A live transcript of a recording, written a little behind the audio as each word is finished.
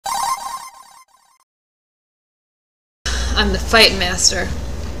I'm the fight master.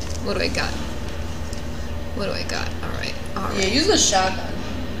 What do I got? What do I got? Alright, alright. Yeah, use the shotgun.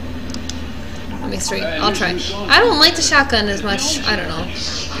 Let me see. I'll try. I don't like the shotgun as much. I don't know.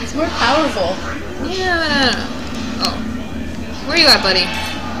 It's more powerful. Yeah, I don't know. Oh. Where you at, buddy?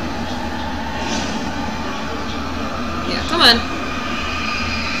 Yeah, come on.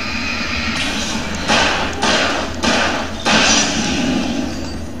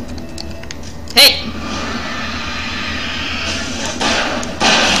 Hey!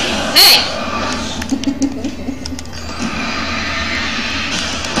 Hey!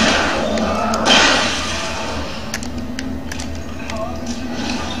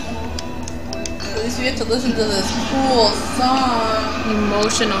 At least we get to listen to this cool song.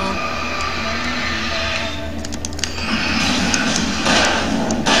 Emotional.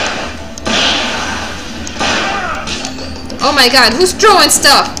 Oh my god, who's throwing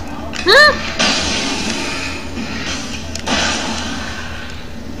stuff? Huh?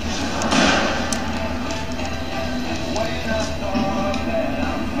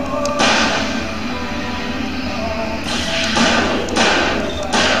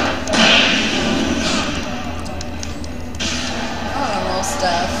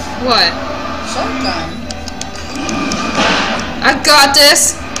 What? Shotgun. I got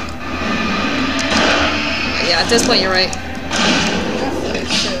this. Yeah, at this point you're right.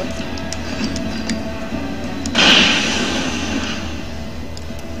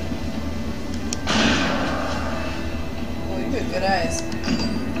 Oh, you got good eyes.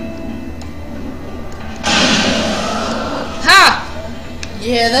 Ha!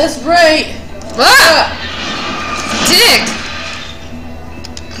 Yeah, that's right. Ah! Dick!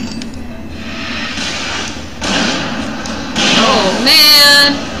 Oh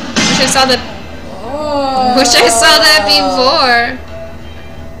man! Wish I saw that. Oh. Wish I saw that before.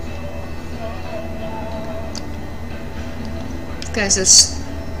 This guy's just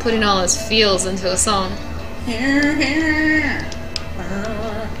putting all his feels into a song. Here, here.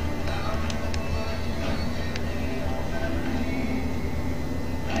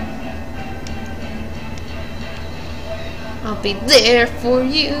 I'll be there for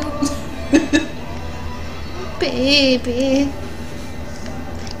you, baby.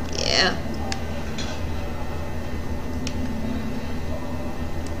 Yeah.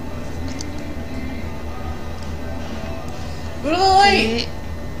 Go to the light.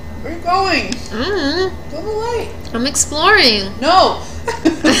 Where are you going? Mm-hmm. Go to the light. I'm exploring. No.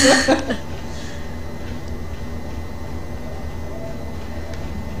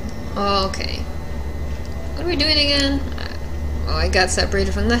 Okay. What are we doing again? Oh, I got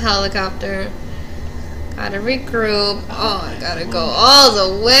separated from the helicopter. Gotta regroup. Oh, I gotta go all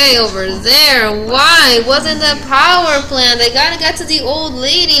the way over there. Why? Wasn't the power plant? I gotta get to the old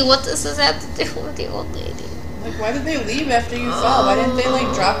lady. What does this have to do with the old lady? Like, why did they leave after you fell? Why didn't they,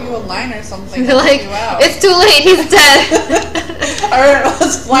 like, drop you a line or something? They're like, you out? it's too late. He's dead. Alright,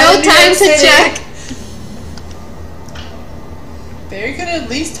 let's fly No to New time York to City. check. Barry could at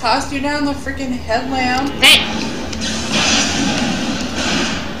least toss you down the freaking headlamp. Hey.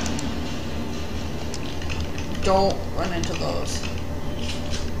 Don't run into those.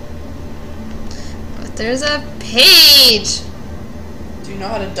 But there's a page. Do you know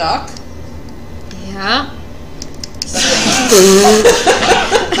how to duck? Yeah.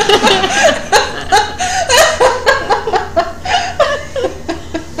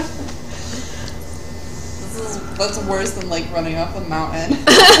 That's worse than like running up a mountain.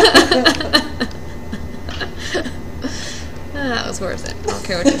 That was worth it. I don't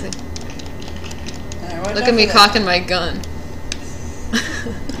care what you think. Right, Look at me cocking my gun.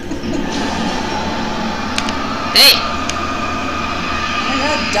 Hey! I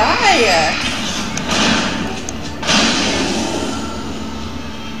gotta die!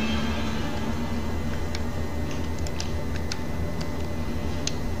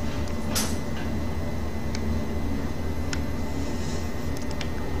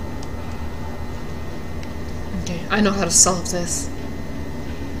 Okay, I know how to solve this.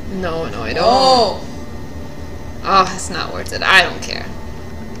 No, I don't. Oh! Oh, it's not worth it. I don't care.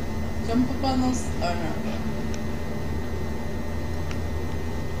 Jump up on those. Oh no.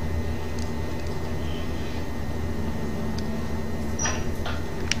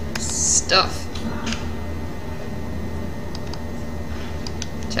 Stuff.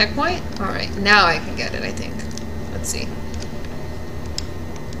 Checkpoint? Alright, now I can get it, I think. Let's see.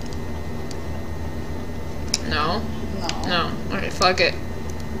 No? No. No. Alright, fuck it.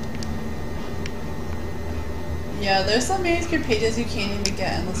 Yeah, there's some manuscript pages you can't even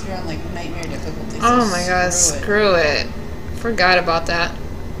get unless you're on like nightmare difficulty. So Oh my god, screw it. Forgot about that.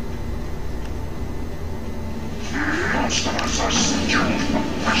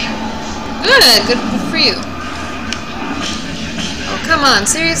 Good for you. Oh, come on,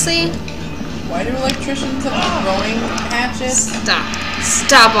 seriously? Why do electricians have throwing hatchets? Stop.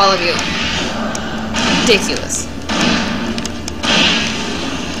 Stop, all of you. Ridiculous.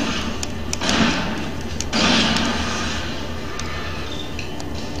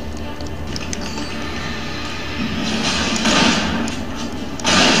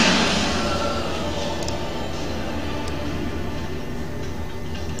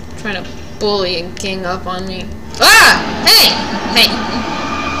 Trying to bully and gang up on me. Ah! Hey! Hey!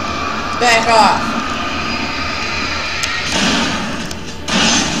 Back off.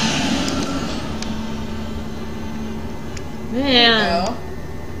 Man. Go.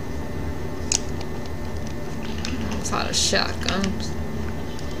 It's a lot of shotguns.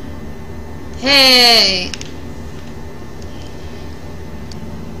 Hey!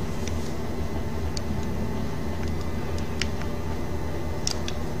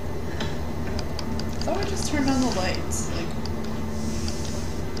 I thought I just turned on the lights. Like,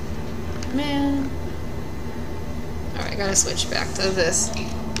 Man. Alright, gotta switch back to this.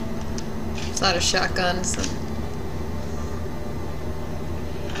 There's a lot of shotguns.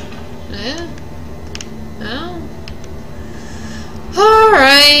 Yeah. Oh.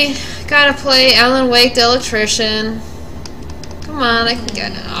 Alright. Gotta play Alan Wake the Electrician. Come on, I can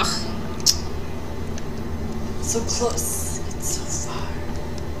get it. Ugh. so close. It's so far.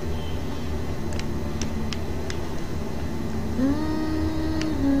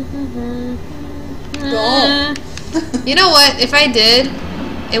 Don't. You know what? If I did,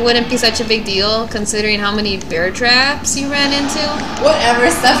 it wouldn't be such a big deal considering how many bear traps you ran into. Whatever,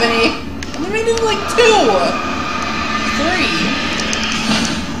 Stephanie. I only made it like 2. 3.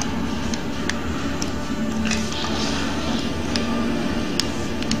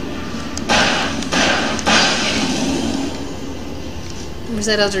 Where's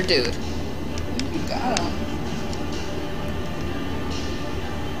that other dude? You got him.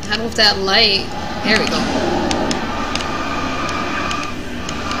 How with that light? There we go.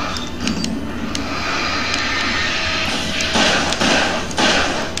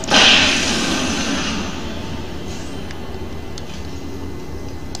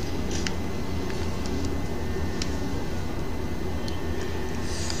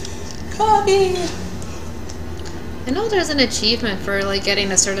 Coffee. I know there's an achievement for like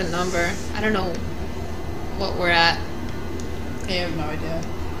getting a certain number. I don't know what we're at. I have no idea.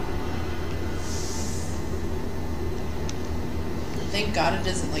 Thank God it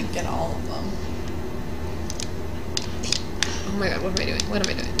doesn't like get all of them. Oh my god, what am I doing? What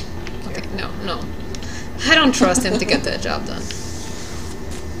am I doing? Okay, no, no. I don't trust him to get that job done.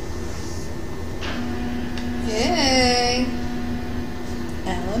 Yay!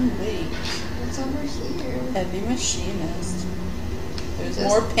 Alan Wake. What's over here? Heavy machinist. There's Just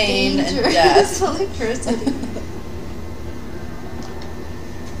more pain and dangerous death. electricity.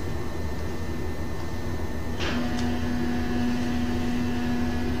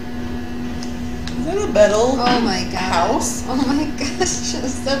 Is that a metal Oh my god. house? Oh my gosh.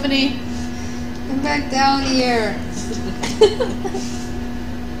 Stephanie. Come back down here.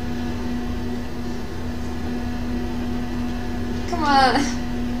 Come on.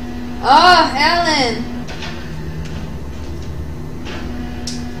 Oh, Alan.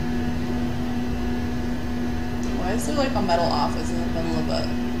 Why is there like a metal office in the middle of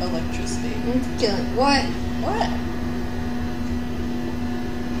electricity? I'm killing. What? What?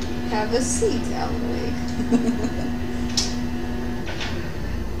 Have a seat, Alan Wake.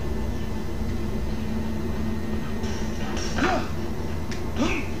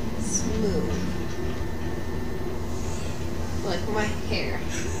 Smooth. Like my hair.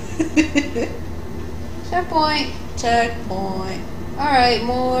 Checkpoint. Checkpoint. Alright,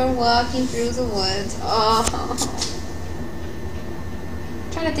 more walking through the woods. Oh.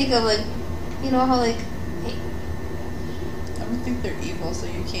 Trying to think of like, you know how like, I don't think they're evil, so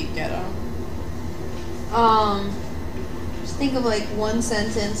you can't get them. just think of like one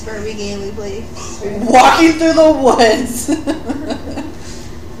sentence for every game we play. Walking through the woods.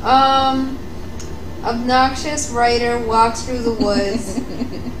 Obnoxious writer walks through the woods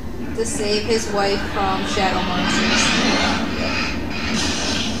to save his wife from shadow monsters.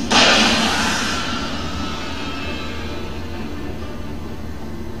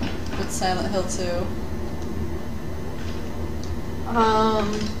 What's Silent Hill 2?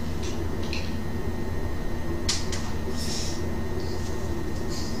 I'm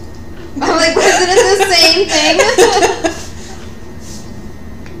like, wasn't it the same thing?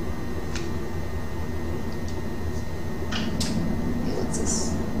 Hey, what's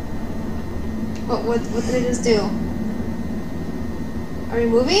this? What did I just do? Are we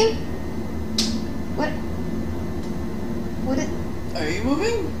moving? What? What did... Are you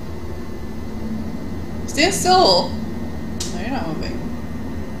moving? Stand still. No, you're not moving.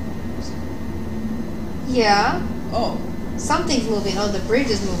 Yeah. Oh. Something's moving. Oh, the bridge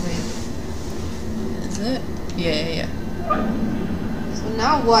is moving. Is it? Yeah. So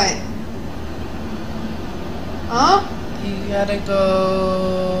now what? Huh? You gotta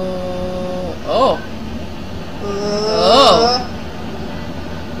go... Oh.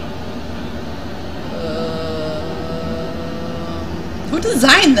 Who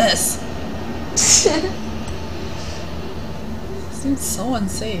designed this? Seems so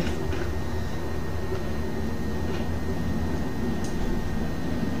unsafe.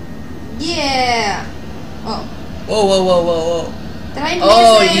 Yeah. Oh. Whoa. Did I miss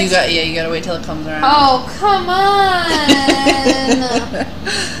Oh, it? you gotta wait till it comes around. Oh, come on.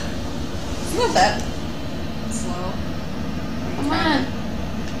 It's not that slow. Come on.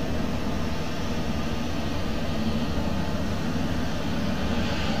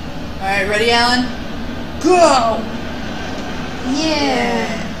 Alright, ready, Alan? Go!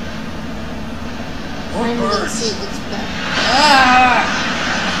 Yeah. More I'm gonna birds. see what's back. Ah!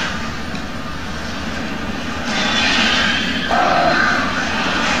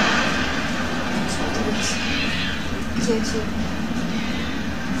 Get you.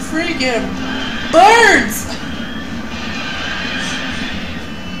 Freaking birds!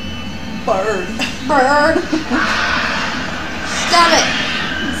 Bird. Bird. Stop it.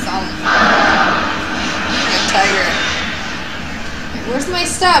 Sounds like a tiger. Where's my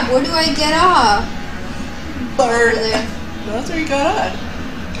stop? Where do I get off? Bird. Over there. That's where you got on.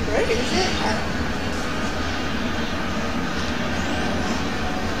 Right. Is it?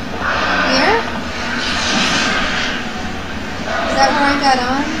 Here? Is that where I got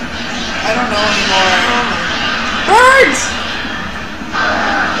on? I don't know anymore. Birds!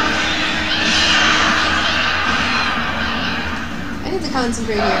 I need to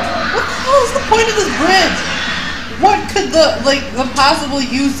concentrate here. What the hell is the point of this bridge? What could the possible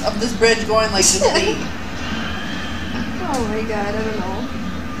use of this bridge going like this be? Oh my god, I don't know.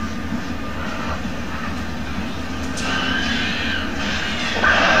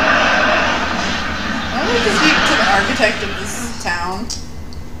 I would like to speak to the architect of this town.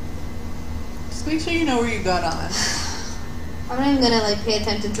 Just make sure you know where you got on. I'm not even gonna like pay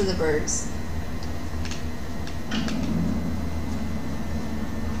attention to the birds.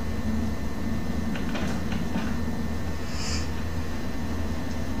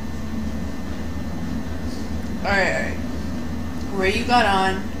 Alright. Where you got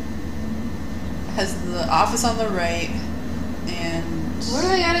on has the office on the right and Where do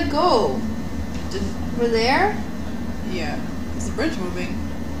I gotta go? Over there? yeah. Is the bridge moving?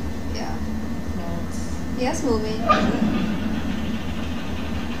 Yeah. No, it's Yes, moving.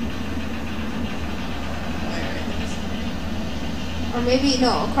 Or maybe,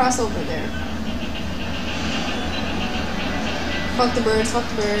 no, a crossover there. Fuck the birds, fuck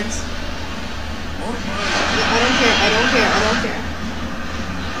the birds.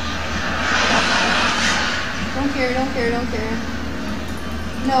 I don't care. Don't care.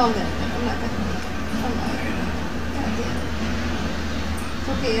 No, I'm not gonna. I'm not. God damn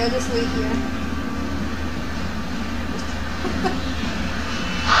it. Okay, I'll just wait here.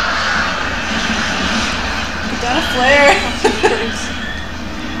 got a flare.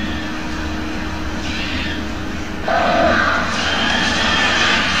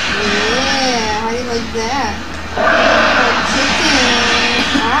 Yeah, how do you like that? Like chicken.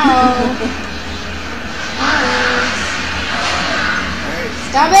 Ow.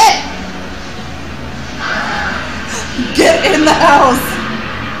 Stop it! Get in the house!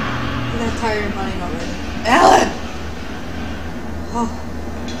 I'm not tired of running already. Alan! Oh.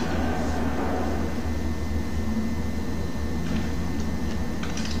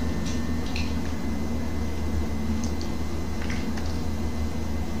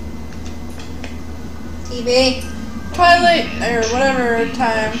 TV. Twilight, or whatever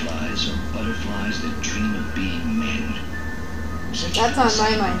time. Butterflies are butterflies that dream of being men. Such That's on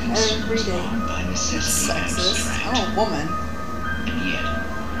my mind concepts every day. are by necessity Sexist. abstract. I'm a woman. And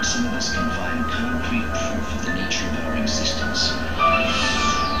yet, some of us can find concrete proof of the nature of our existence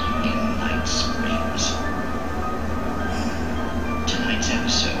in Night Springs. Tonight's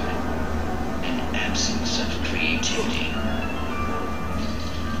episode, an absence of creativity.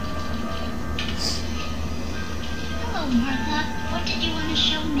 Hello, Martha. What did you want to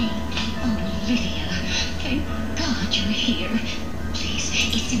show me? Oh, Lydia. Thank God you're here. Please,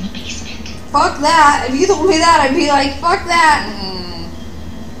 it's in the basement. Fuck that. If you told me that, I'd be like, fuck that.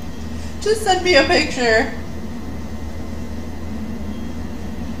 Just send me a picture.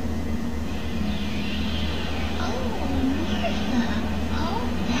 Oh, Martha. Oh,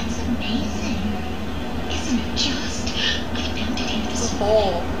 that's amazing. Isn't it just? I found it in It's this a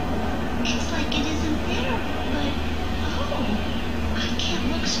hole. It's like it isn't there, but oh, I can't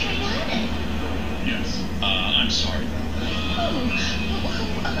look straight at it. Yes. I'm sorry about that. Oh,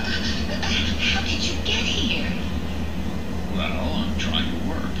 how did you get here? Well, I'm trying to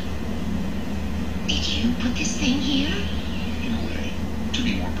work. Did you put this thing here? In a way. To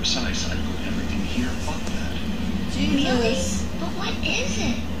be more precise, I put everything here but that. Jesus. But what is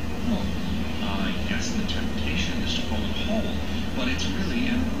it? Well, I guess the temptation is to call it whole, but it's really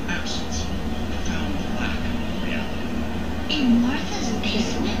an absence. A profound lack of reality. In Martha's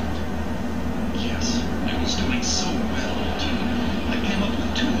basement? Yes, it was doing so well, too. I came up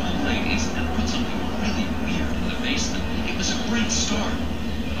with 2 old ladies and put something really weird in the basement. It was a great start,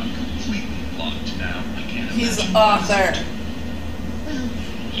 but I'm completely blocked now. I can't He's imagine the author. Well,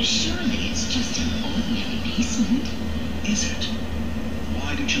 surely it's just an ordinary basement. Is it?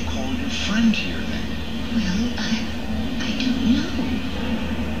 Why did you call your friend here then? Well, I don't know.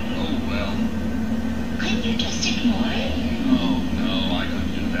 Oh, well. Couldn't you just ignore it? Oh, no, I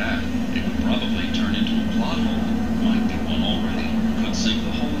couldn't do that. It would probably turn into a plot hole. Might be one already. Could sink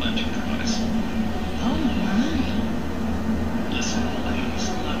the whole enterprise. Oh my. Listen, ladies,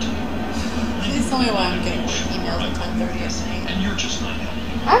 not to you. Please tell me why I'm getting emails at 10:30 at night. And you're just not helping.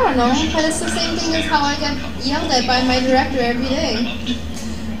 I don't know, but it's the same thing as how I get yelled at by my director every day.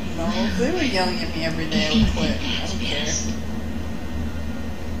 No, if they were yelling at me every day, I would quit. I don't care.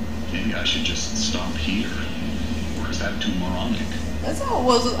 Maybe I should just stop here. Or is that too moronic? That's how it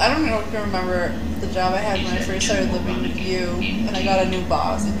was. I don't know if you remember the job I had when I first started living with you, and I got a new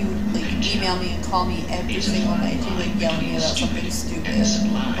boss, and he would like email me and call me every single night. He would like yell at me about something stupid. And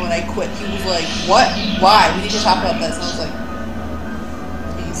when I quit, he was like, "What? Why? We need to talk about this." And I was like,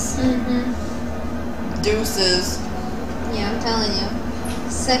 "Peace, deuces." Yeah, I'm telling you.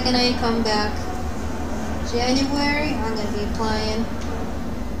 Second I come back, January, I'm gonna be applying